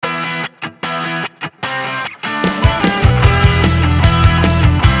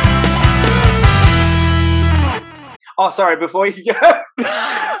Oh, sorry. Before you go, Look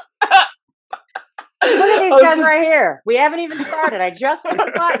at these guys right here. We haven't even started. I just hit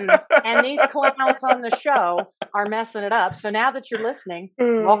the button, and these clowns on the show are messing it up. So now that you're listening,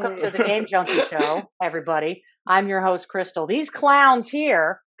 welcome to the Game Junkie Show, everybody. I'm your host, Crystal. These clowns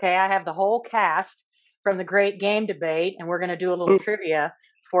here, okay, I have the whole cast from the Great Game Debate, and we're going to do a little trivia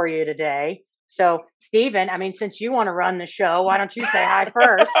for you today. So, Steven, I mean, since you want to run the show, why don't you say hi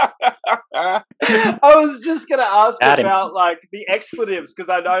first? I was just going to ask about like the expletives because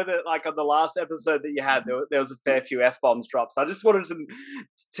I know that like on the last episode that you had, there was a fair few F-bombs dropped. So I just wanted to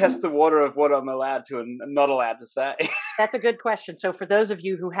test the water of what I'm allowed to and not allowed to say. That's a good question. So for those of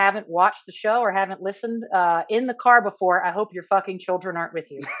you who haven't watched the show or haven't listened in the car before, I hope your fucking children aren't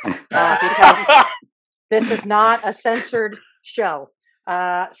with you because this is not a censored show.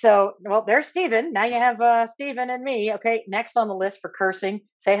 Well, there's Steven. Now you have Steven and me. Okay, next on the list for cursing,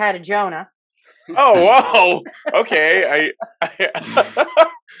 say hi to Jonah. Oh, whoa. Okay.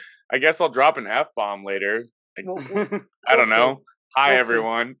 I guess I'll drop an F-bomb later. I don't know. Hi,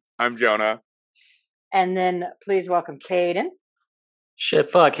 everyone. I'm Jonah. And then please welcome Caden. Shit,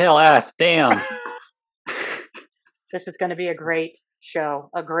 fuck, hell, ass, damn. This is going to be a great show.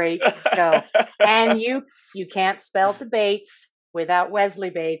 A great show. And you can't spell the Bates without Wesley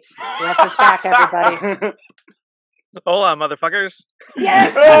Bates. Yes, it's back, everybody. Hola, motherfuckers.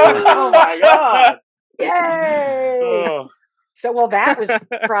 Yes! Oh my god. Yay! Oh. So, well, that was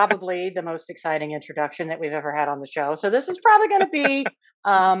probably the most exciting introduction that we've ever had on the show. So this is probably going to be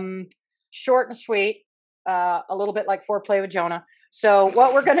short and sweet, a little bit like Foreplay with Jonah. So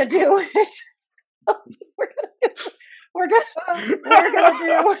what we're going to do is we're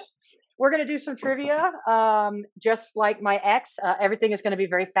going to do some trivia. Just like my ex, everything is going to be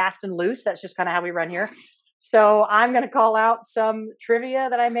very fast and loose. That's just kind of how we run here. So I'm going to call out some trivia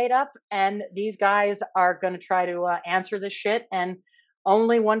that I made up, and these guys are going to try to answer this shit. And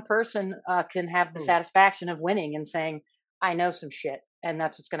only one person can have the satisfaction of winning and saying, I know some shit. And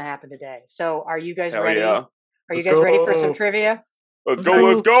that's what's going to happen today. So are you guys ready? Yeah. Are you guys ready for some trivia? Let's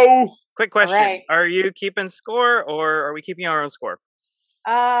go. Quick question. Right. Are you keeping score or are we keeping our own score?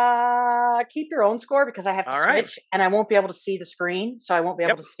 Keep your own score because I have to switch and I won't be able to see the screen. So I won't be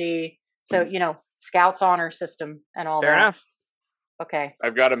able to see. So, Scouts honor system and all Fair that. enough. Okay.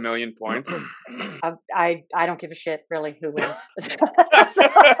 I've got 1,000,000 points. I don't give a shit really who wins. So,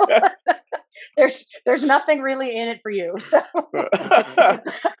 there's nothing really in it for you. So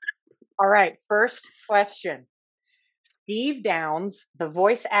all right, first question. Steve Downes, the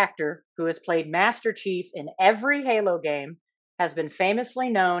voice actor who has played Master Chief in every Halo game, has been famously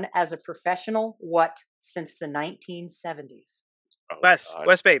known as a professional what since the 1970s?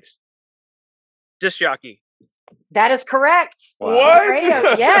 Wes Bates. Disc jockey. That is correct. Wow. What?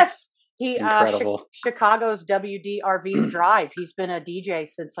 Radio. Yes. He Incredible. Chicago's WDRV Drive. He's been a DJ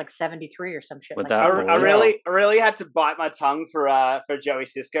since like 73 or some shit With like that that. I really had to bite my tongue for Joey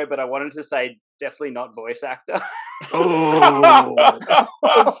Cisco, but I wanted to say definitely not voice actor. Oh.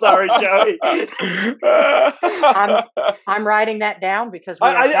 I'm sorry, Joey. I'm writing that down because we're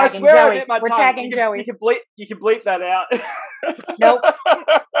I tagging swear Joey. I bit my We're tongue. tagging Joey. You can bleep that out. Nope.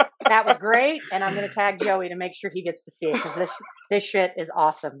 That was great, and I'm going to tag Joey to make sure he gets to see it because this shit is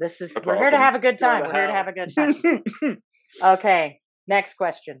awesome. We're here to have a good time. We're here to have a good time. Okay, next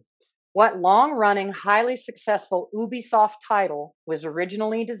question. What long-running, highly successful Ubisoft title was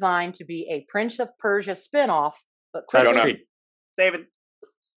originally designed to be a Prince of Persia spin-off, but Assassin's Jonah. Creed. David,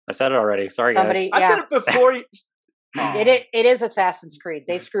 I said it already. Sorry, Somebody- guys. I said it before. it is Assassin's Creed.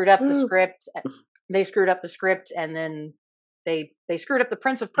 They screwed up the script. They screwed up the script, and then they screwed up the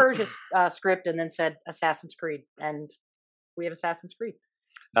Prince of Persia script, and then said Assassin's Creed, and we have Assassin's Creed.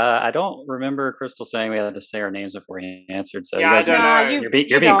 I don't remember Crystal saying we had to say our names before he answered. So Yeah, you guys I don't are know. just,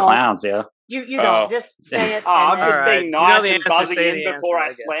 you're being don't. clowns, yeah. You don't just say it. I'm and just then- All right. being You know nice the and answer, buzzing say in the before answer, I I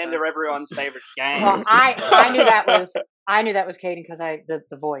guess, slander huh? everyone's favorite game. Well, I knew that was Caden because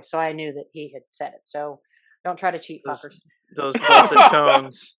the voice, so I knew that he had said it. So don't try to cheat, fuckers. Those dulcet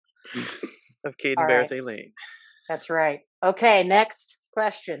tones of Caden All right. Barthay Lane. That's right. Okay, next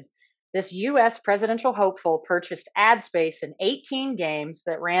question. This U.S. presidential hopeful purchased ad space in 18 games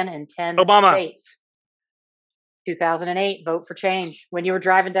that ran in 10 Obama. states. 2008, vote for change. When you were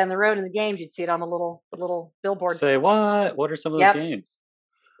driving down the road in the games, you'd see it on the little billboards. Say what? What are some of those Yep. games?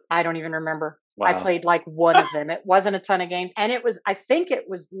 I don't even remember. Wow. I played like one of them. It wasn't a ton of games, and I think it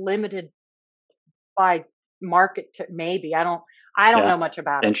was limited by market to maybe. I don't know much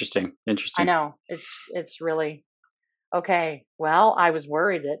about it. Interesting. I know it's really okay. Well, I was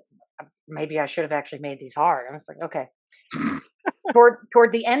worried that maybe I should have actually made these hard. I was like, okay.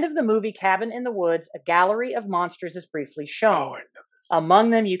 Toward the end of the movie Cabin in the Woods, a gallery of monsters is briefly shown. Among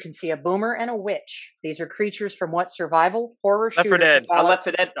them, you can see a boomer and a witch. These are creatures from what survival horror Left 4 shooter? Dead. Left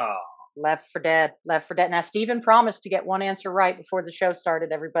 4 Dead. Oh. Left 4 Dead. Left 4 Dead. Now, Steven promised to get one answer right before the show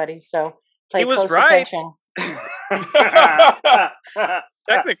started, everybody. So play close attention.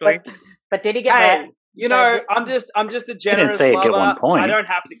 Technically. But did he get that? You know, I'm just a generous lover. Get 1 point. I don't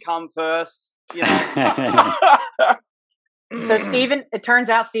have to come first. You know. So Steven, it turns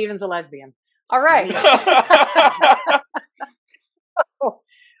out Steven's a lesbian. All right.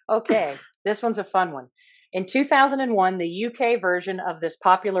 Okay, this one's a fun one. In 2001, the UK version of this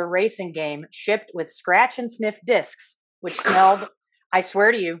popular racing game shipped with scratch and sniff discs, which smelled, I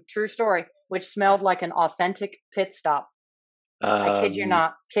swear to you, true story, which smelled like an authentic pit stop. I kid you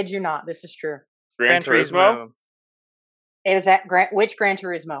not. This is true. Gran Turismo? It was at which Gran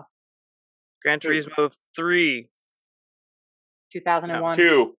Turismo? Gran Turismo 3. 2001.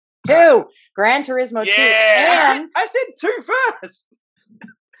 2. Gran Turismo 2. Yeah! And I said 2 first.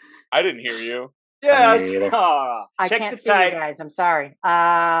 I didn't hear you. Yeah, I can't see you guys. I'm sorry.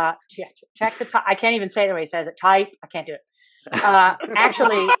 Check the type. I can't even say the way he says it. Type. I can't do it.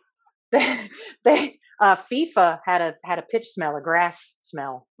 Actually, FIFA had a pitch smell, a grass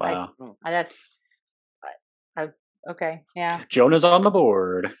smell. Wow. That's okay. Yeah. Jonah's on the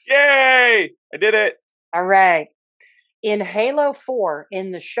board. Yay! I did it. All right. In Halo 4,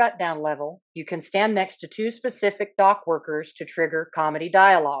 in the shutdown level, you can stand next to 2 specific dock workers to trigger comedy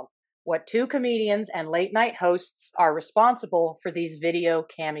dialogue. What 2 comedians and late night hosts are responsible for these video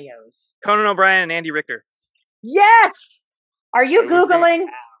cameos? Conan O'Brien and Andy Richter. Yes! Are you Googling?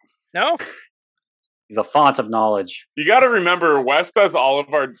 No? He's a font of knowledge. You got to remember, Wes does all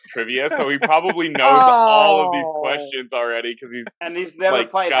of our trivia, so he probably knows all of these questions already because he's never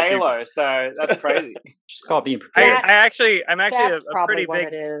played Halo, so that's crazy. Just call being prepared. I'm actually a pretty big.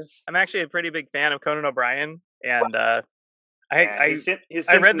 It is. I'm actually a pretty big fan of Conan O'Brien, and I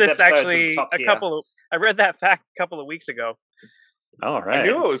read this actually I read that fact a couple of weeks ago. All right. I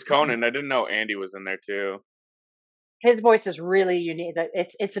knew it was Conan. I didn't know Andy was in there too. His voice is really unique.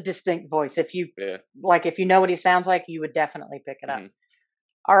 It's a distinct voice. If you if you know what he sounds like, you would definitely pick it up.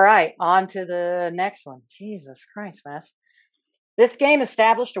 All right, on to the next one. Jesus Christ, Wes. This game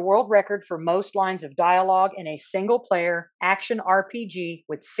established a world record for most lines of dialogue in a single-player action RPG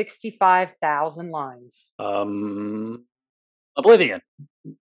with 65,000 lines. Oblivion.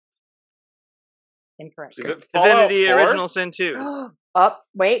 Incorrect. Is it Fallout Divinity 4? Original Sin 2.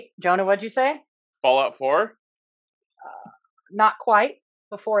 Wait, Jonah, what'd you say? Fallout 4? Not quite.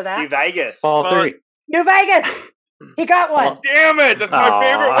 Before that. New Vegas. Fallout 3. New Vegas! He got one. Damn it! That's my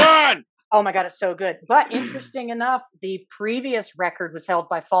favorite one! Oh my God, it's so good. But interesting enough, the previous record was held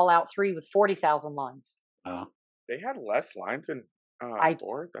by Fallout 3 with 40,000 lines. Oh. They had less lines than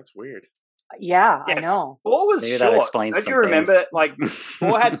 4? That's weird. Yeah, I know. 4 was Maybe short. that explains Don't some you remember, things. like,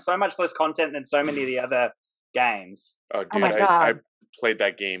 4 had so much less content than so many of the other games. Oh, dude, my God. I played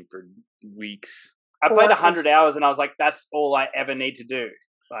that game for weeks. I played 100 hours and I was like, that's all I ever need to do.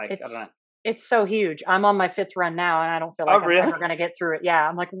 Like, I don't know. It's so huge. I'm on my 5th run now, and I don't feel like I'm ever going to get through it. Yeah,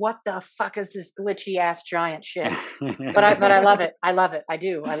 I'm like, what the fuck is this glitchy ass giant shit? But I love it. I love it. I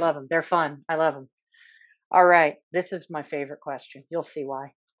do. I love them. They're fun. I love them. All right, this is my favorite question. You'll see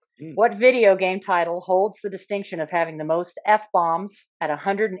why. What video game title holds the distinction of having the most F-bombs at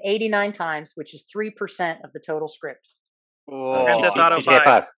 189 times, which is 3% of the total script? Grand Theft Auto GTA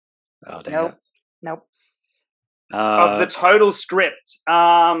 5. Oh, damn. Nope. Of the total script.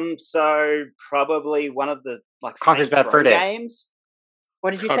 So probably one of the Conker's Saints Bad Row Fur Day. games.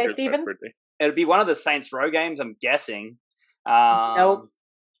 What did you say, Stephen? It'd be one of the Saints Row games, I'm guessing. Nope.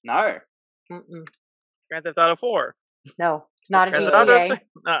 No. Mm-mm. Grand Theft Auto 4. No, it's not a Grand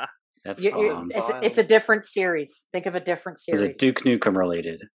GTA. Theft Auto. It's a different series. Think of a different series. Is it Duke Nukem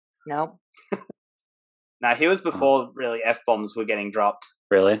related? No. No, he was before really F-bombs were getting dropped.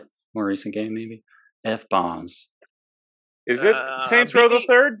 Really? More recent game, maybe? F-bombs. Is it Saints Row the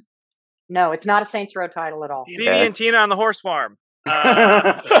Third? No, it's not a Saints Row title at all. BB and Tina on the horse farm.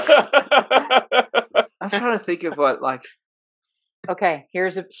 I'm trying to think of what, Okay,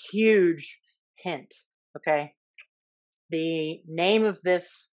 here's a huge hint. Okay. The name of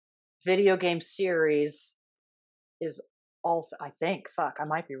this video game series is also, I think, I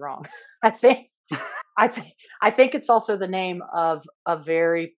might be wrong. I think it's also the name of a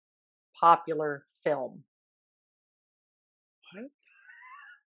very popular film.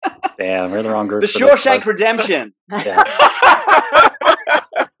 Damn, we're the wrong group. The Shawshank Redemption. Yeah.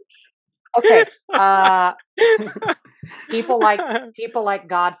 Okay. People like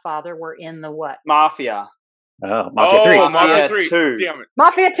Godfather were in the what? Mafia. Oh, Mafia 3. Mafia 3. 2. Damn it.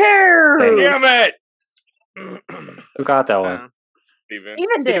 Mafia 2! Damn it. Who got that one? Steven.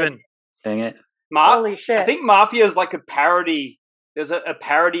 Even did. Steven. Dang it. Holy shit. I think Mafia is like a parody. There's a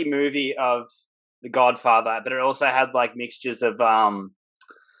parody movie of The Godfather, but it also had like mixtures of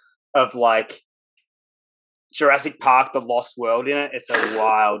like Jurassic Park: The Lost World in it. It's a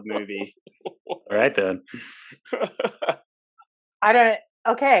wild movie. All right then. I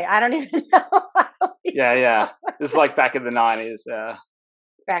don't even know. Yeah. This is like back in the 90s.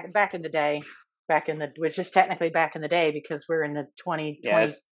 Back in the day. Which is technically back in the day because we're in the 2020. Yeah,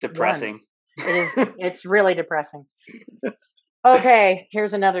 it's depressing. It's really depressing. Okay,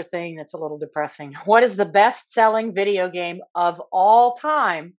 here's another thing that's a little depressing. What is the best-selling video game of all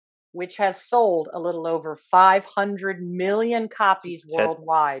time, which has sold a little over 500 million copies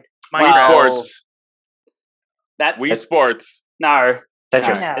worldwide? Wii Sports. That's Wii Sports. No.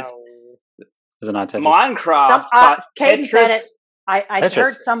 Tetris. No. Is it not Tetris? Minecraft, but Katie said Tetris. it. I Tetris.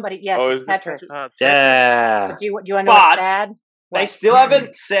 heard somebody. Yes, Is it Tetris. Yeah. Do you want to know what's sad? They still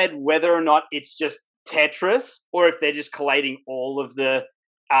haven't said whether or not it's just Tetris or if they're just collating all of the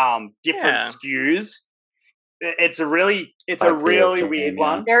different SKUs. It's a really weird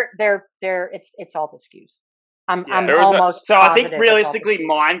one. It's all the SKUs. I'm almost. So I think positive realistically,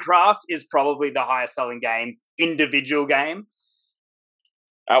 Minecraft is probably the highest selling game, individual game.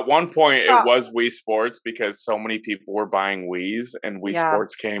 At one point, it was Wii Sports because so many people were buying Wiis, and Wii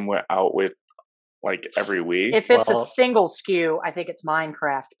Sports came out with like every Wii. If it's a single SKU, I think it's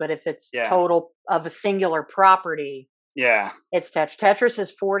Minecraft. But if it's total of a singular property, it's Tetris. Tetris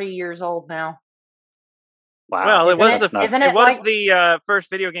is 40 years old now. Wow. Well, it was the first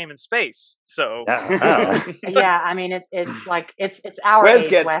video game in space. So yeah, I mean it's like it's our Wes age,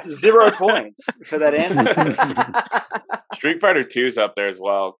 gets Wes. 0 points for that answer. Street Fighter 2 is up there as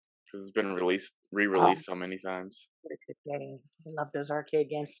well because it's been re-released so many times. What a good game! I love those arcade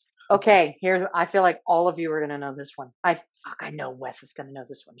games. Okay, I feel like all of you are going to know this one. I know Wes is going to know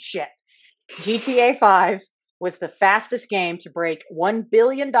this one. Shit. GTA 5 was the fastest game to break $1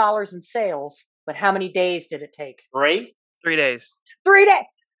 billion in sales, but how many days did it take? 3 days. 3 days.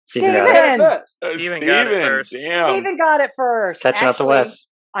 Steven got it first. Damn. Steven got it first. Catching up to Wes.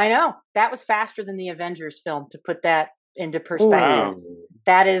 I know. That was faster than the Avengers film, to put that into perspective. Wow.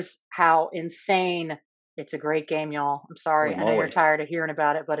 That is how insane. It's a great game, y'all. I'm sorry. I know you're tired of hearing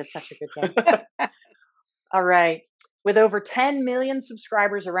about it, but it's such a good game. All right. With over 10 million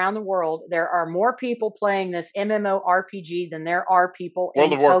subscribers around the world, there are more people playing this MMORPG than there are people in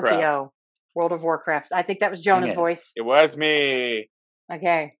Tokyo. World of Warcraft. I think that was Jonah's voice. It was me.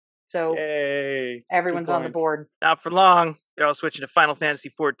 Okay. So Yay. Everyone's on the board. Not for long. They're all switching to Final Fantasy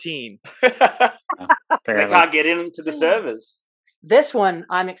 14. They can't get into the servers. This one,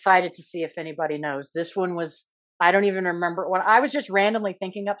 I'm excited to see if anybody knows. This one was, I don't even remember. When I was just randomly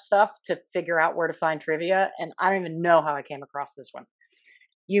thinking up stuff to figure out where to find trivia, and I don't even know how I came across this one.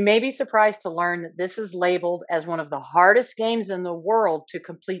 You may be surprised to learn that this is labeled as one of the hardest games in the world to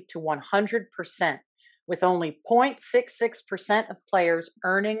complete to 100%, with only 0.66% of players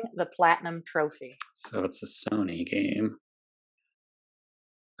earning the Platinum Trophy. So it's a Sony game.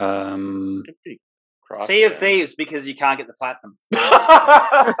 Sea of Thieves, because you can't get the Platinum.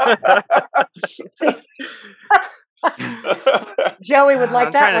 Joey would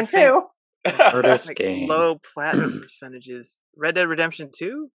like that one too. Hardest game. Low Platinum percentages. Red Dead Redemption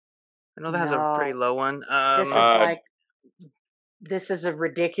 2? I know that has a pretty low one. This is a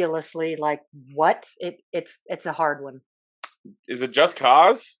ridiculously what? It's a hard one. Is it Just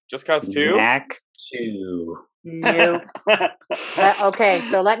Cause? Just Cause 2? Knack 2. Nope. Okay,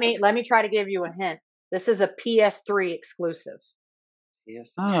 so let me try to give you a hint. This is a PS3 exclusive.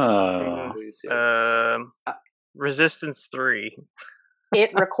 Yes. Oh. Resistance 3.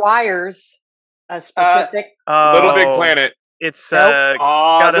 It requires a specific Little Big Planet. It's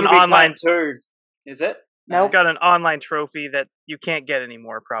got an online too. Is it? Nope. Got an online trophy that you can't get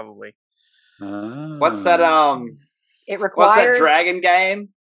anymore, probably. What's that? It requires. What's that dragon game?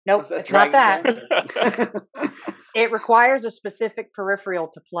 Nope, it's not that. It requires a specific peripheral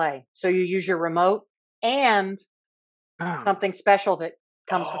to play. So you use your remote and something special that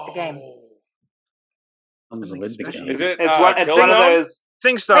comes with the game. Is it? It's one of those.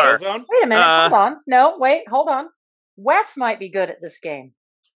 SingStar. Wait a minute. Hold on. No, wait. Hold on. Wes might be good at this game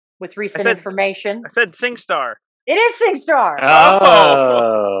with recent information. I said SingStar. It is SingStar.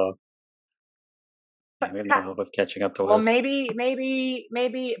 Oh. We have no hope of catching up to Wes. Well, maybe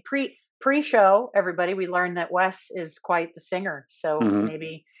pre-show, everybody, we learned that Wes is quite the singer. So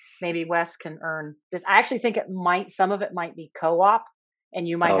maybe Wes can earn this. I actually think some of it might be co-op. and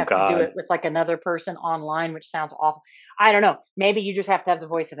you might have to do it with like another person online, which sounds awful. I don't know. Maybe you just have to have the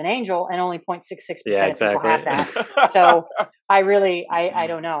voice of an angel, and only 0.66% of people have that. So I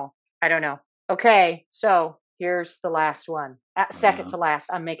don't know. I don't know. Okay, so here's the last one. Second to last.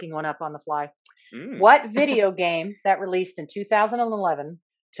 I'm making one up on the fly. What video game that released in 2011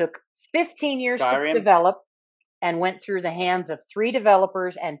 took 15 years to develop and went through the hands of 3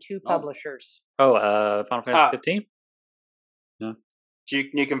 developers and 2 publishers? Final Fantasy 15? No.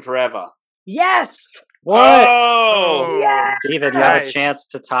 Duke Nukem Forever. Yes! What? Oh! Yes! David, you have a chance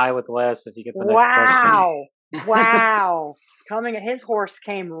to tie with Wes if you get the next question. Wow. His horse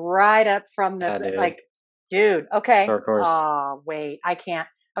came right up from the, dude, okay. Of course. Oh, wait, I can't.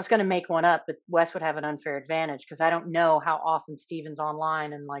 I was going to make one up, but Wes would have an unfair advantage because I don't know how often Steven's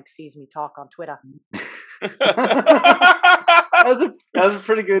online and sees me talk on Twitter. That was a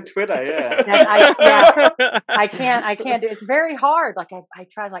pretty good Twitter, yeah. I can't do it. It's very hard. I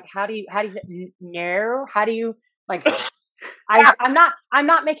tried how do you say no? How do you I'm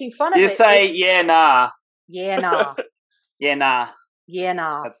not making fun of it. You say yeah nah. Yeah nah. Yeah nah. Yeah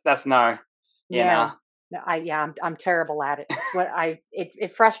nah. That's no. Yeah nah. No, I'm terrible at it. It's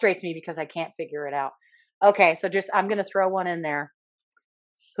it frustrates me because I can't figure it out. Okay, so I'm gonna throw one in there.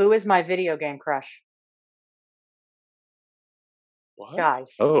 Who is my video game crush? What? Guys.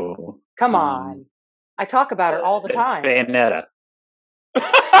 Oh. Come on. I talk about her all the time. Bayonetta.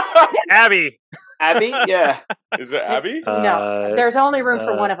 Abby. Abby? Yeah. Is it Abby? No. There's only room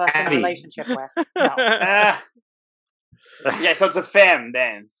for one of us in a relationship, Wes. No. Yeah, so it's a femme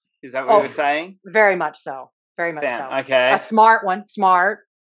then. Is that what you're saying? Very much so. Very much so. Okay. A smart one. Smart.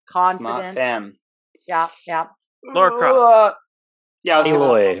 Confident. Smart femme. Yeah. Lara Croft. Yeah,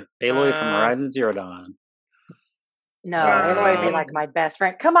 Aloy. Aloy from Horizon Zero Dawn. No, Aloy would be like my best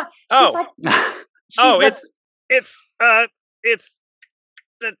friend. Come on. It's I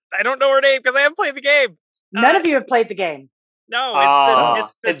don't know her name because I haven't played the game. None of you have played the game. No,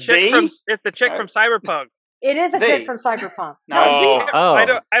 it's the chick from Cyberpunk. It is a chick from Cyberpunk.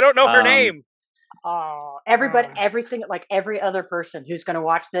 I don't know her name. Oh, everybody, every other person who's going to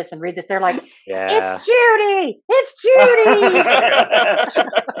watch this and read this, they're like, "It's Judy! It's Judy!"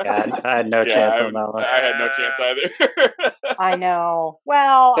 I had no chance on that one. I had no chance either. I know.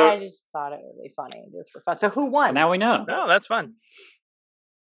 Well, I just thought it would be funny just for fun. So who won? Now we know. No, that's fun.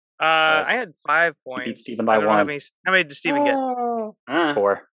 I had 5 points. You beat Steven by 1. How many did Steven get?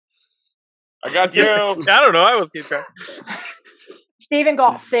 4. I got you. I don't know. I was keep track. Steven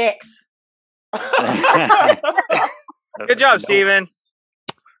got 6. Good job, Steven.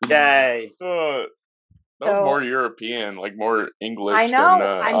 Yay. That was more European, more English I know.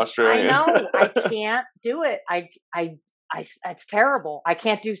 than Australian. I know. I can't do it. It's terrible. I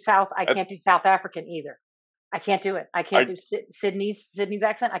can't do South African either. I can't do it. I can't do Sydney's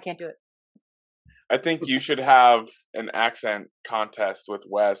accent. I can't do it. I think you should have an accent contest with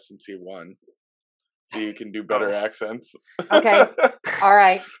Wes since he won. So you can do better accents. Okay. All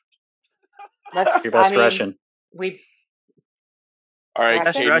right. Your best Russian. All right,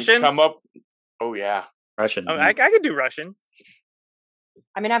 Russian? Come up. Oh, yeah. Russian. I can do Russian.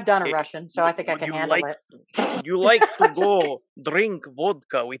 I mean, I've done a Russian, so I think I can handle it. You like to go drink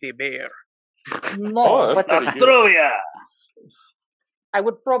vodka with a bear? No, but Australia. I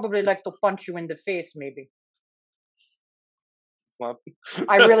would probably like to punch you in the face, maybe.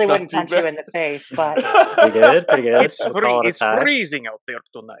 I really wouldn't punch you in the face, but pretty good. It's freezing out there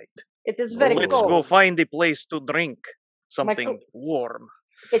tonight. It is very cold. Let's go find a place to drink something warm.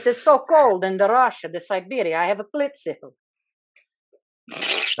 It is so cold in Russia, the Siberia. I have a Klitschko.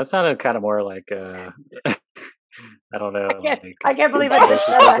 That sounded kind of more like I don't know. I can't believe I just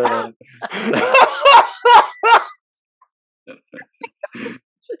said that.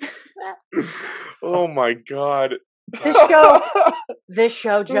 Oh my god. This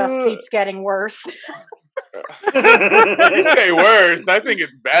show just keeps getting worse. You say worse. I think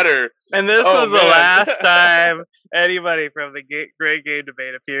it's better. And this was the last time anybody from the Great Game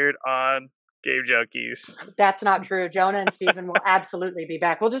Debate appeared on Game Junkies. That's not true. Jonah and Steven will absolutely be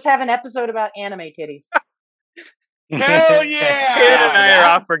back. We'll just have an episode about anime titties. Hell yeah! Kid and I are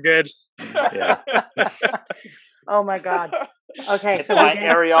off for good. Yeah. Oh my god. Okay, it's my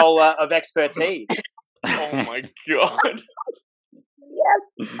areola of expertise. Oh my god. Yes,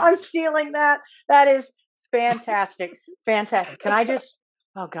 I'm stealing that. That is fantastic. Fantastic. Can I just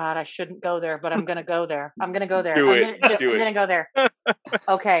oh god, I shouldn't go there, but I'm gonna go there. I'm gonna go there. I'm gonna go there.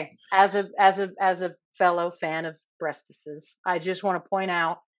 Okay. As a fellow fan of breastises, I just want to point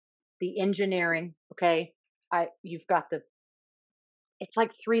out the engineering, okay? You've got it's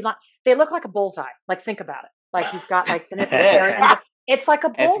like 3 lines. They look like a bullseye. Think about it. You've got the nipple there It's like a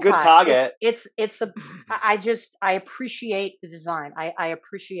bullseye. It's a good target. I appreciate the design. I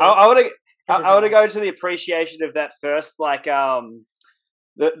appreciate. I want to go to the appreciation of that first, like,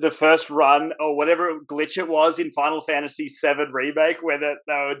 the first run or whatever glitch it was in Final Fantasy VII Remake, where they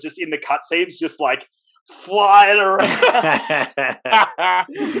were just in the cutscenes, just like flying around.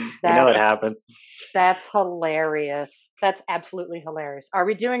 It happened. That's hilarious. That's absolutely hilarious. Are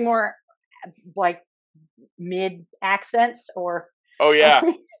we doing more like mid accents or? Oh yeah,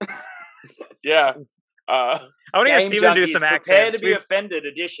 yeah. I want to hear Steven do some accents. Prepare to be offended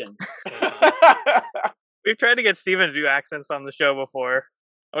edition. We've tried to get Steven to do accents on the show before.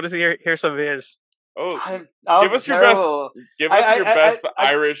 I want to hear some of his. Oh, give us your best. Give us your best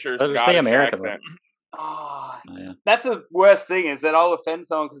Irish or Scottish American accent. Oh, yeah. That's the worst thing, is that I'll offend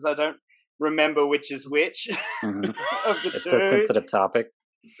someone because I don't remember which is which. Mm-hmm. Of the It's two. a sensitive topic.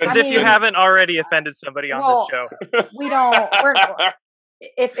 As if you haven't already offended somebody on this show. We don't.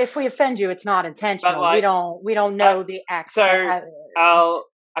 If we offend you, it's not intentional. Like, we don't know the accent. So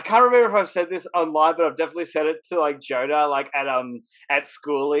I can't remember if I've said this online, but I've definitely said it to like Jonah, like at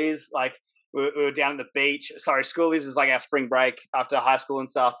Schoolies, like we were down at the beach. Sorry, Schoolies is like our spring break after high school and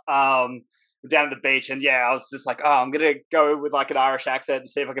stuff. We're down at the beach, and yeah, I was just like, oh, I'm gonna go with like an Irish accent and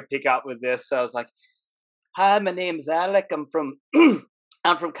see if I can pick up with this. So I was like, hi, my name's Alec. I'm from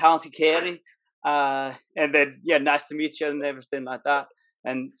I'm from County Kerry. And then yeah, nice to meet you and everything like that.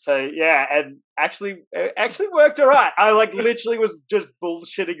 And so yeah, and it actually worked all right. I like literally was just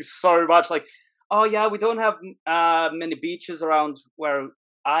bullshitting so much, like, oh yeah, we don't have many beaches around where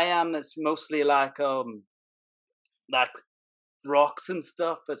I am. It's mostly like rocks and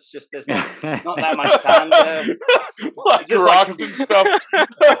stuff. It's just there's not that much sand there. Like just rocks and stuff.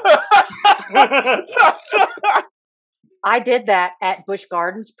 I did that at Busch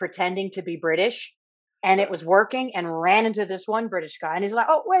Gardens, pretending to be British. And it was working, and ran into this one British guy. And he's like,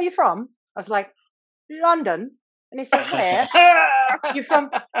 oh, where are you from? I was like, London. And he said, where? You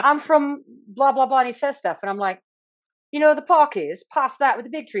from? I'm from blah, blah, blah. And he says stuff. And I'm like, you know, the park is past that with the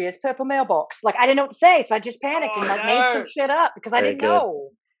big tree is Purple Mailbox. Like, I didn't know what to say. So I just panicked and made some shit up because I didn't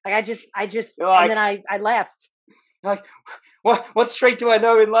know. Like, I just, and then I left. Like, what street do I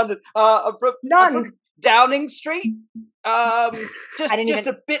know in London? I'm from Downing Street. Just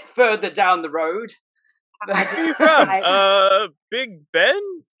a bit further down the road. Where are you from? Big Ben?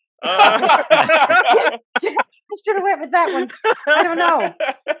 I should have went with that one. I don't know.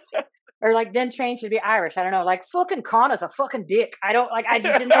 Or like then changed to be Irish. I don't know. Like fucking Connor's a fucking dick. I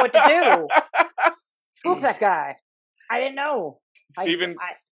just didn't know what to do. Spook that guy. I didn't know. Steven,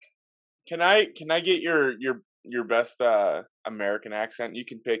 can I get your best American accent? You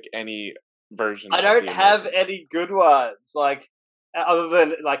can pick any version. I don't have any good ones. Like other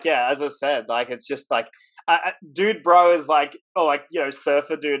than like as I said, like it's just like dude bro is like, oh, like, you know,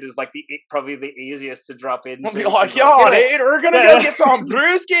 surfer dude is like probably the easiest to drop into. I'll be like, yo, dude, we're gonna go get some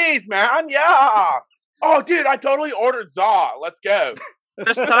brewskis, man. Yeah. Oh, dude, I totally ordered za. Let's go.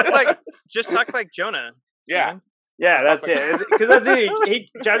 Just talk like Jonah. Yeah. Yeah, that's it. Because that's it.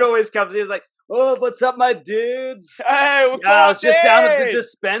 Jonah always comes in. He's like, oh, what's up, my dudes? Hey, what's up, I was just down at the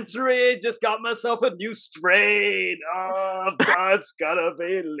dispensary. Just got myself a new strain. Oh, it's gonna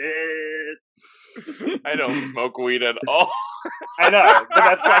be lit. I don't smoke weed at all. I know,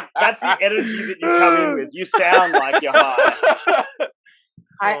 but that's the energy that you come in with. You sound like you're high.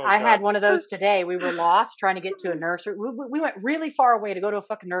 I had one of those today. We were lost trying to get to a nursery. We went really far away to go to a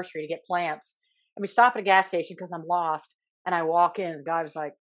fucking nursery to get plants. And we stop at a gas station because I'm lost. And I walk in. The guy was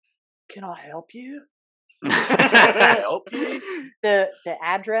like, can I help you? Help you? The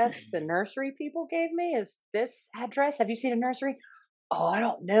address the nursery people gave me is this address. Have you seen a nursery? Oh, I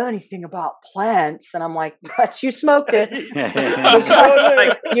don't know anything about plants. And I'm like, but you smoked it.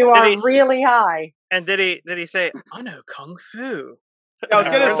 You are really high. And did he say, I know Kung Fu? I was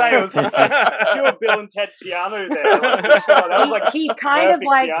going to say it was pure Bill and Ted Keanu there. That was like he kind of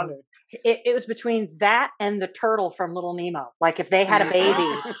like it was between that and the turtle from Little Nemo. Like if they had a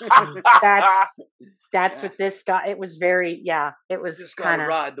baby, that's what this guy. It was very It was just gotta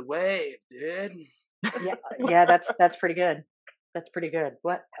ride the wave, dude. Yeah. That's pretty good. That's pretty good.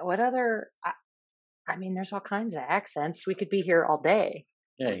 What other? I mean, there's all kinds of accents. We could be here all day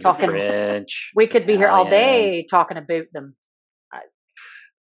talking French. We could be here all day talking about them.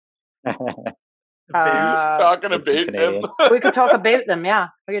 Talking about them. We could talk about them. Yeah,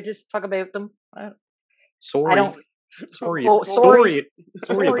 we could just talk about them. Sorry about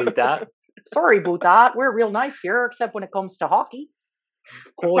that. Sorry about that. We're real nice here, except when it comes to hockey.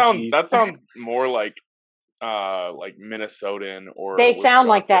 That sounds more like like Minnesotan or They sound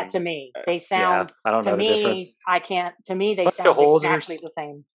like that Wisconsin. to me. They sound I don't to know the me. difference. I can't. To me, they Bunch of sound hosers. exactly the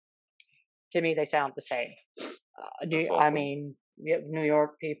same. To me, they sound the same. I awesome. mean, New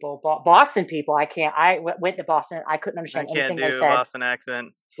York people, Boston people. I can't. Went to Boston. I couldn't I understand can't anything do they a said. Boston accent.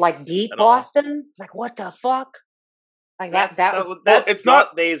 Like deep at all. Boston. It's like, what the fuck? Like That's it's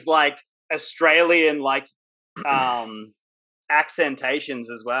not these like Australian like accentations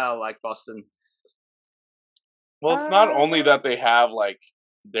as well, like Boston. Well, it's not only that they have like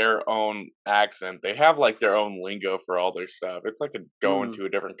their own accent; they have like their own lingo for all their stuff. It's like going to a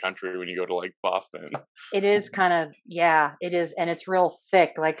different country when you go to like Boston. It is kind of it is, and it's real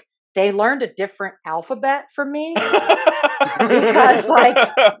thick. Like they learned a different alphabet from me because like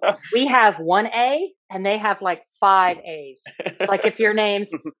we have one A and they have like 5 A's. It's like if your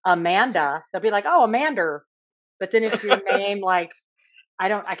name's Amanda, they'll be like, "Oh, Amanda," but then if your name like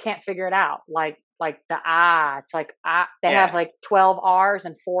I can't figure it out. Like the it's like they have like 12 R's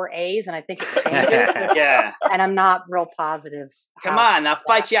and 4 A's, and I think it changes. Yeah, and I'm not real positive. Come on, I'll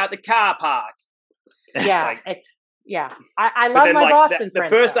fight you out the car park. Yeah, Like, I love my Boston the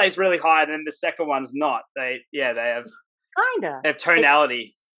friends. The first A is really high, and then the second one's not. They have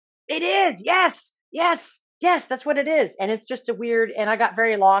tonality. It is, yes, that's what it is, and it's just a weird. And I got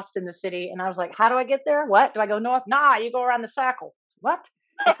very lost in the city, and I was like, "How do I get there? What do I go north? Nah, you go around the circle. What?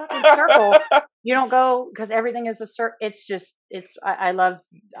 The fucking circle? You don't go because everything is a circle. It's just I love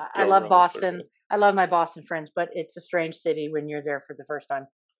Boston. I love my Boston friends, but it's a strange city when you're there for the first time.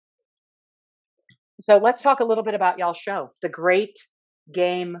 So let's talk a little bit about y'all's show, The Great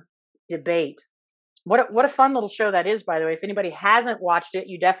Game Debate. What a fun little show that is, by the way. If anybody hasn't watched it,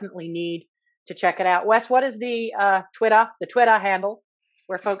 you definitely need to check it out. Wes, what is the Twitter handle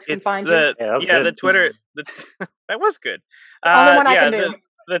where folks can find you? The Twitter. That was good. Only one I can do.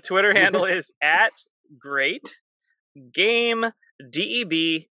 The Twitter handle is at Great Game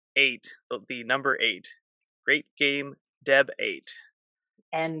DEB 8. The number 8. Great Game Deb 8.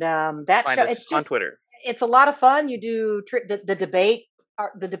 And that Find show, us it's just on Twitter. It's a lot of fun. You do the debate.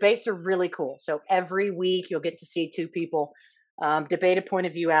 The debates are really cool. So every week you'll get to see 2 people debate a point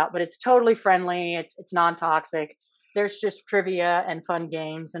of view out, but it's totally friendly. It's non-toxic. There's just trivia and fun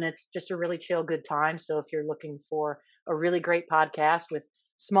games, and it's just a really chill, good time. So if you're looking for a really great podcast with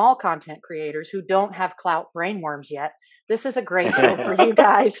small content creators who don't have clout brainworms yet, this is a great show for you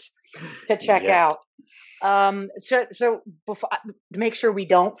guys to check out. So before, to make sure we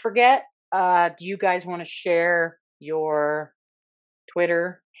don't forget, do you guys want to share your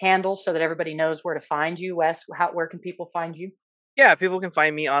Twitter handles so that everybody knows where to find you? Wes, where can people find you? Yeah, people can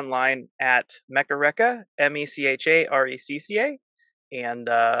find me online at Mecharecca, MECHARECCA. And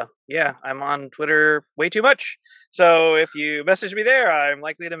I'm on Twitter way too much. So if you message me there, I'm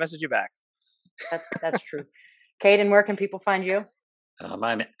likely to message you back. That's true. Caden, where can people find you?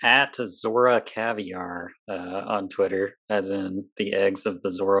 I'm at Zora Caviar on Twitter, as in the eggs of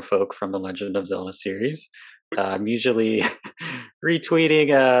the Zora folk from the Legend of Zelda series. I'm usually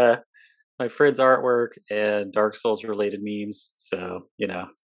retweeting my friend's artwork and Dark Souls related memes. So,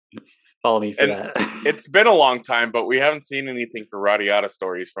 follow me for that. It's been a long time, but we haven't seen anything for Radiata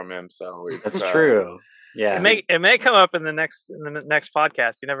stories from him. So that's true. Yeah, it may come up in the next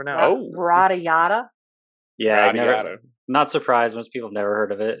podcast. You never know. Radiata. Yeah, not surprised. Most people have never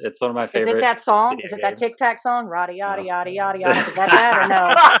heard of it. It's one of my favorite. Is it that song? Is it that Tic Tac song? Rada yada yada yada yada. Is that or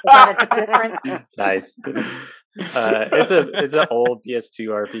no? Is that a different? Nice. It's an old PS2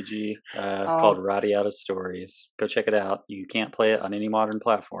 RPG called Radiata Stories. Go check it out. You can't play it on any modern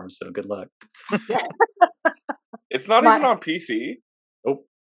platform, so good luck. It's not even on PC. Oh,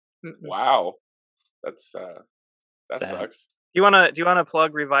 wow, that's that sad. sucks. Do you wanna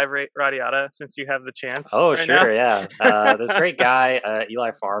plug Revive Radiata since you have the chance? Oh, right sure, now? Yeah. This great guy,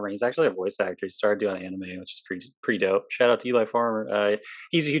 Eli Farmer. He's actually a voice actor. He started doing anime, which is pretty dope. Shout out to Eli Farmer.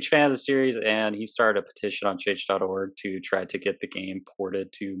 He's a huge fan of the series, and he started a petition on change.org to try to get the game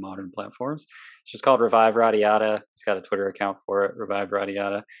ported to modern platforms. It's just called Revive Radiata. He's got a Twitter account for it, Revive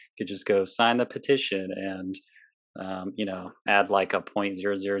Radiata. You could just go sign the petition and add like a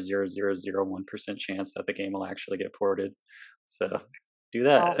 0.00001% chance that the game will actually get ported. So do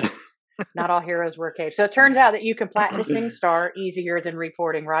that. Not all heroes wear capes. So it turns out that you can platinum SingStar easier than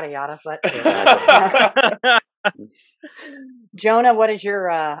reporting Radiata. But Jonah, what is your?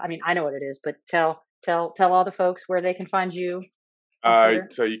 I know what it is, but tell all the folks where they can find you.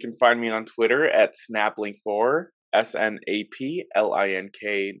 So you can find me on Twitter at Snaplink4, SNAPLINK,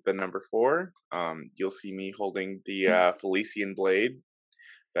 the number 4. You'll see me holding the Felician blade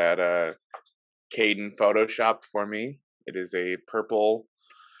that Caden photoshopped for me. It is a purple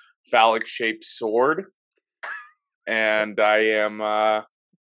phallic-shaped sword and I am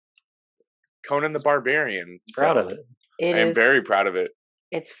Conan the Barbarian. Proud of it. I am very proud of it.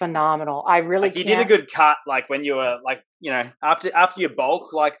 It's phenomenal. I really you did a good cut, like when you were like, after your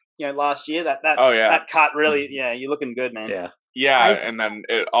bulk, like last year. That that cut really, you're looking good, man. Yeah, and then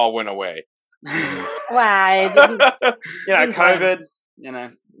it all went away. Well, COVID.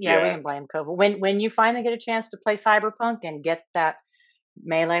 Yeah, we can blame COVID. When you finally get a chance to play Cyberpunk and get that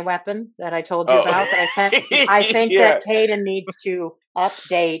melee weapon that I told you about that I sent, I think that Caden needs to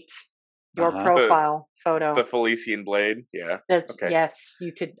update your profile photo. The Felician blade, okay. Yes,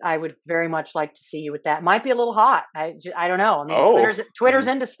 you could. I would very much like to see you with that. Might be a little hot. I don't know. I mean, Twitter's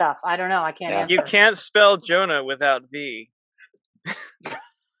into stuff. I don't know. I can't answer. You can't spell Jonah without V.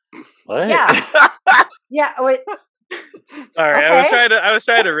 What? Yeah. Yeah. Wait. Sorry, okay. I was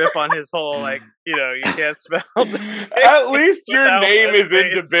trying to rip on his whole you can't spell. At least your name is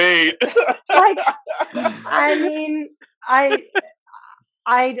in debate. I mean, I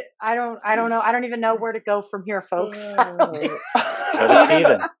don't know. I don't even know where to go from here, folks. Go to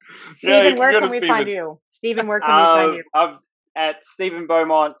Steven. Steven, where can we find you? Steven, where can we find you? I'm at Stephen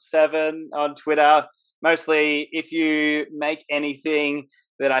Beaumont 7 on Twitter. Mostly, if you make anything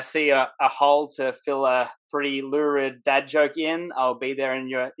that I see a hole to fill a pretty lurid dad joke in, I'll be there in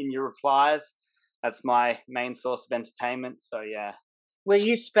your replies. That's my main source of entertainment. So yeah. Will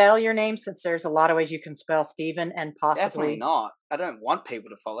you spell your name, since there's a lot of ways you can spell Steven and possibly... Definitely not. I don't want people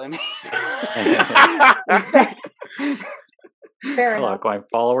to follow me. Fair enough. Look, my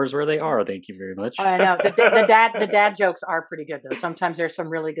followers where they are. Thank you very much. I know. The dad jokes are pretty good, though. Sometimes there's some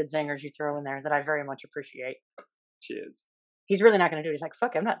really good zingers you throw in there that I very much appreciate. Cheers. He's really not going to do it. He's like,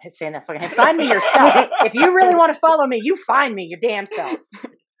 fuck, I'm not saying that fucking... Hey, find me yourself. If you really want to follow me, you find me your damn self.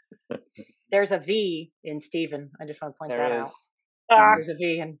 There's a V in Steven. I just want to point that out. There's a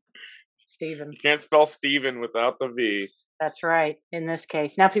V in Steven. You can't spell Steven without the V. That's right. In this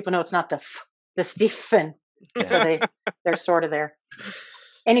case, now people know it's not the Stephen. Yeah. So they're sort of there.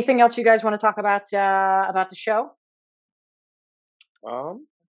 Anything else you guys want to talk about the show?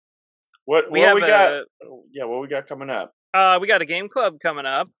 What we got? Yeah, what we got coming up? We got a game club coming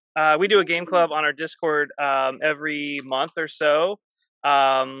up. We do a game club on our Discord every month or so.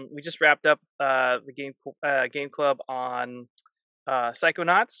 We just wrapped up the game club on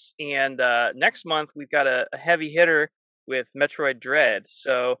Psychonauts, and next month we've got a heavy hitter with Metroid Dread.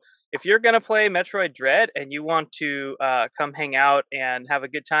 So if you're gonna play Metroid Dread and you want to come hang out and have a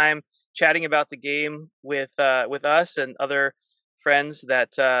good time chatting about the game with us and other friends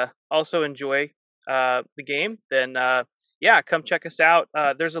that also enjoy the game, then come check us out.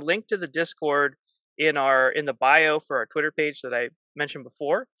 There's a link to the Discord in the bio for our Twitter page that I mentioned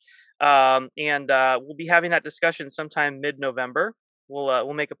before. And we'll be having that discussion sometime mid-November.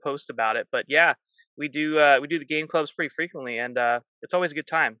 We'll make a post about it. But yeah, we do the game clubs pretty frequently, and it's always a good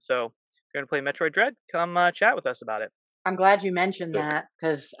time. So if you're gonna play Metroid Dread, come chat with us about it. I'm glad you mentioned that,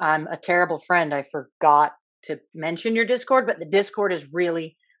 because I'm a terrible friend. I forgot to mention your Discord, but the Discord is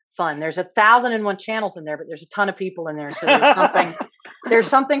really fun. There's 1,001 channels in there, but there's a ton of people in there, so there's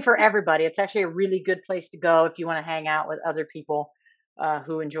something for everybody. It's actually a really good place to go if you want to hang out with other people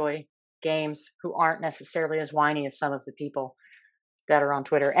who enjoy games, who aren't necessarily as whiny as some of the people that are on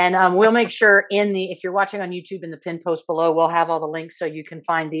Twitter. And we'll make sure if you're watching on YouTube, in the pin post below, we'll have all the links so you can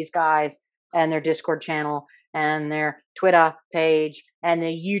find these guys and their Discord channel and their Twitter page and the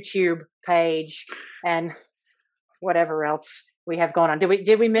YouTube page and whatever else we have going on.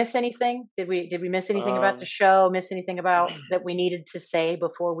 Did we miss anything? Did we miss anything about the show? Miss anything about that we needed to say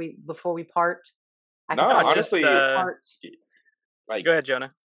before we part? Honestly, go ahead,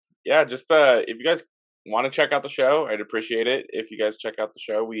 Jonah. Yeah, just if you guys want to check out the show, I'd appreciate it. If you guys check out the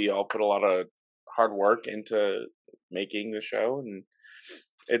show, we all put a lot of hard work into making the show, and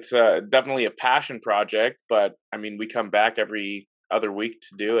it's definitely a passion project. But I mean, we come back every other week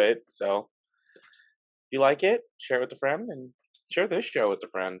to do it. So if you like it, share it with a friend, and share this show with a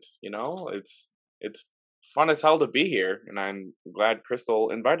friend. It's fun as hell to be here, and I'm glad Crystal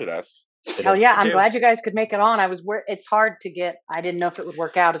invited us. Oh yeah, I'm glad you guys could make it on. It's hard to get. I didn't know if it would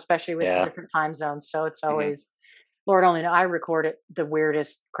work out, especially with the different time zones. So it's always, Lord only know. I record it the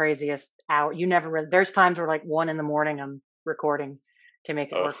weirdest, craziest hour. There's times where like 1 a.m. I'm recording to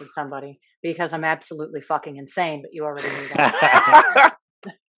make it work with somebody because I'm absolutely fucking insane. But you already knew that.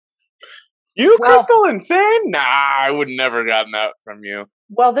 Crystal, insane? Nah, I would never gotten that from you.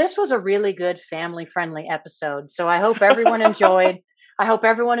 Well, this was a really good family-friendly episode, so I hope everyone enjoyed. I hope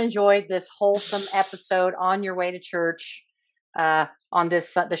everyone enjoyed this wholesome episode on your way to church. On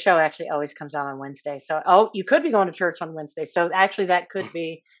this, the show actually always comes out on Wednesday. So, you could be going to church on Wednesday. So, actually, that could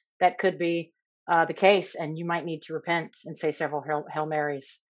be the case, and you might need to repent and say several Hail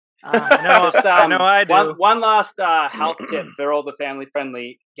Marys. I know I do. One last health tip for all the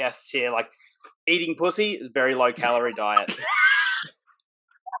family-friendly guests here: like eating pussy is a very low-calorie diet.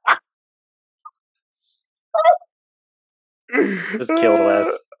 Just killed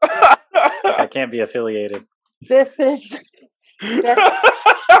Wes. I can't be affiliated. This is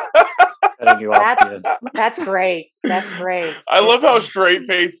that's great. That's great. I love how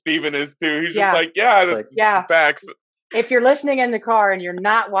straight-faced Steven is too. He's just like, facts. If you're listening in the car and you're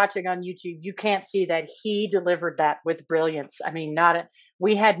not watching on YouTube, you can't see that he delivered that with brilliance. I mean,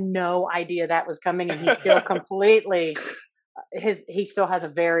 we had no idea that was coming, and he's still completely. He still has a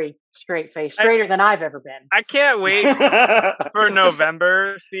very straight face, straighter than I've ever been. I can't wait for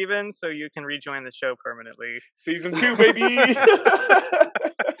November, Steven, so you can rejoin the show permanently. Season 2, baby.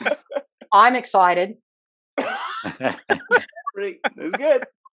 I'm excited. It's good.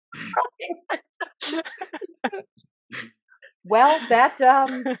 Well, that I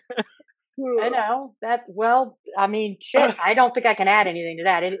know that. Well, I mean, shit. I don't think I can add anything to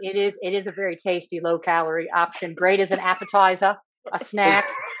that. It is a very tasty, low calorie option. Great as an appetizer, a snack.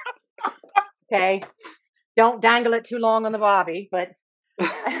 Okay, don't dangle it too long on the bobby. But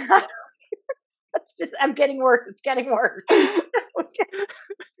it's just, I'm getting worse. It's getting worse.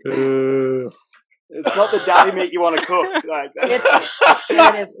 It's not the daddy meat you want to cook. Like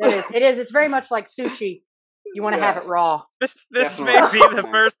it is. It's very much like sushi. You want to have it raw. This may be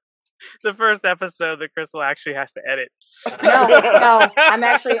the first episode that Crystal actually has to edit. No, I'm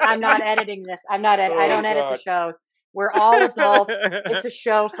not editing this. I don't edit the shows. We're all adults. It's a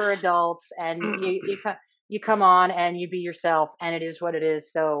show for adults, and you come on and you be yourself, and it is what it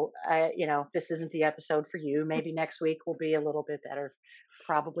is. So, if this isn't the episode for you, maybe next week will be a little bit better.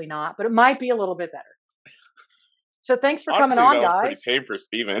 Probably not, but it might be a little bit better. So thanks for coming on, that was guys. pretty tame for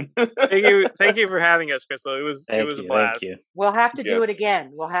Steven. Thank you for having us, Crystal. It was a blast. Thank you. We'll have to do it again.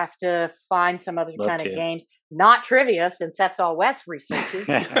 We'll have to find some other kind of games, not trivia, since that's all Wes researches.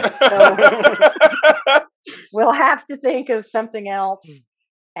 So we'll have to think of something else.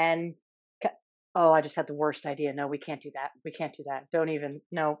 And I just had the worst idea. No, we can't do that. We can't do that. Don't even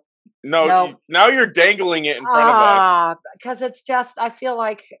no. No, now you're dangling it in front of us. Because it's just, I feel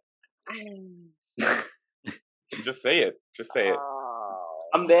like. Just say it. Just say it.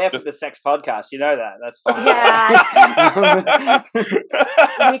 I'm there for the sex podcast. You know that. That's fine.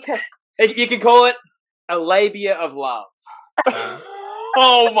 Yeah. You can call it a labia of love.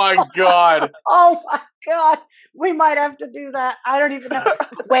 Oh my god. Oh my god. We might have to do that. I don't even know.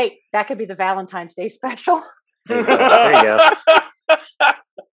 Wait, that could be the Valentine's Day special. There you go.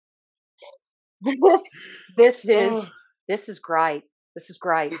 This is great. This is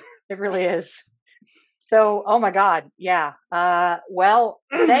great. It really is. So, oh my God, yeah. Well,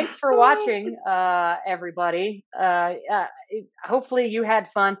 thanks for watching, everybody. Hopefully you had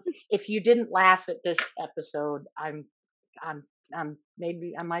fun. If you didn't laugh at this episode, I'm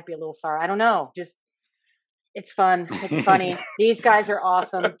maybe I might be a little sorry. I don't know. Just it's fun. It's funny. These guys are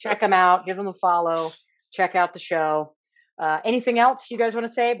awesome. Check them out. Give them a follow. Check out the show. Anything else you guys want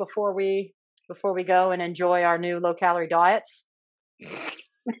to say before we go and enjoy our new low calorie diets?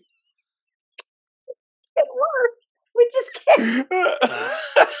 It worked. We just can't.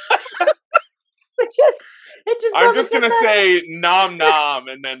 I'm just gonna say nom nom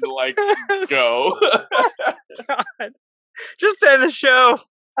and then go. God. Just end the show.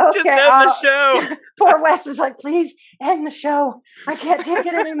 Okay, just end the show. Poor Wes is like, please end the show. I can't take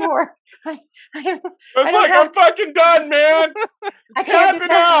it anymore. I'm fucking done, man. Tap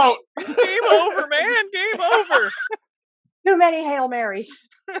it out. Game over, man. Game over. Too many Hail Marys.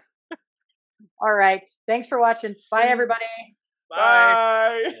 All right. Thanks for watching. Bye, everybody.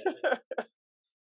 Bye.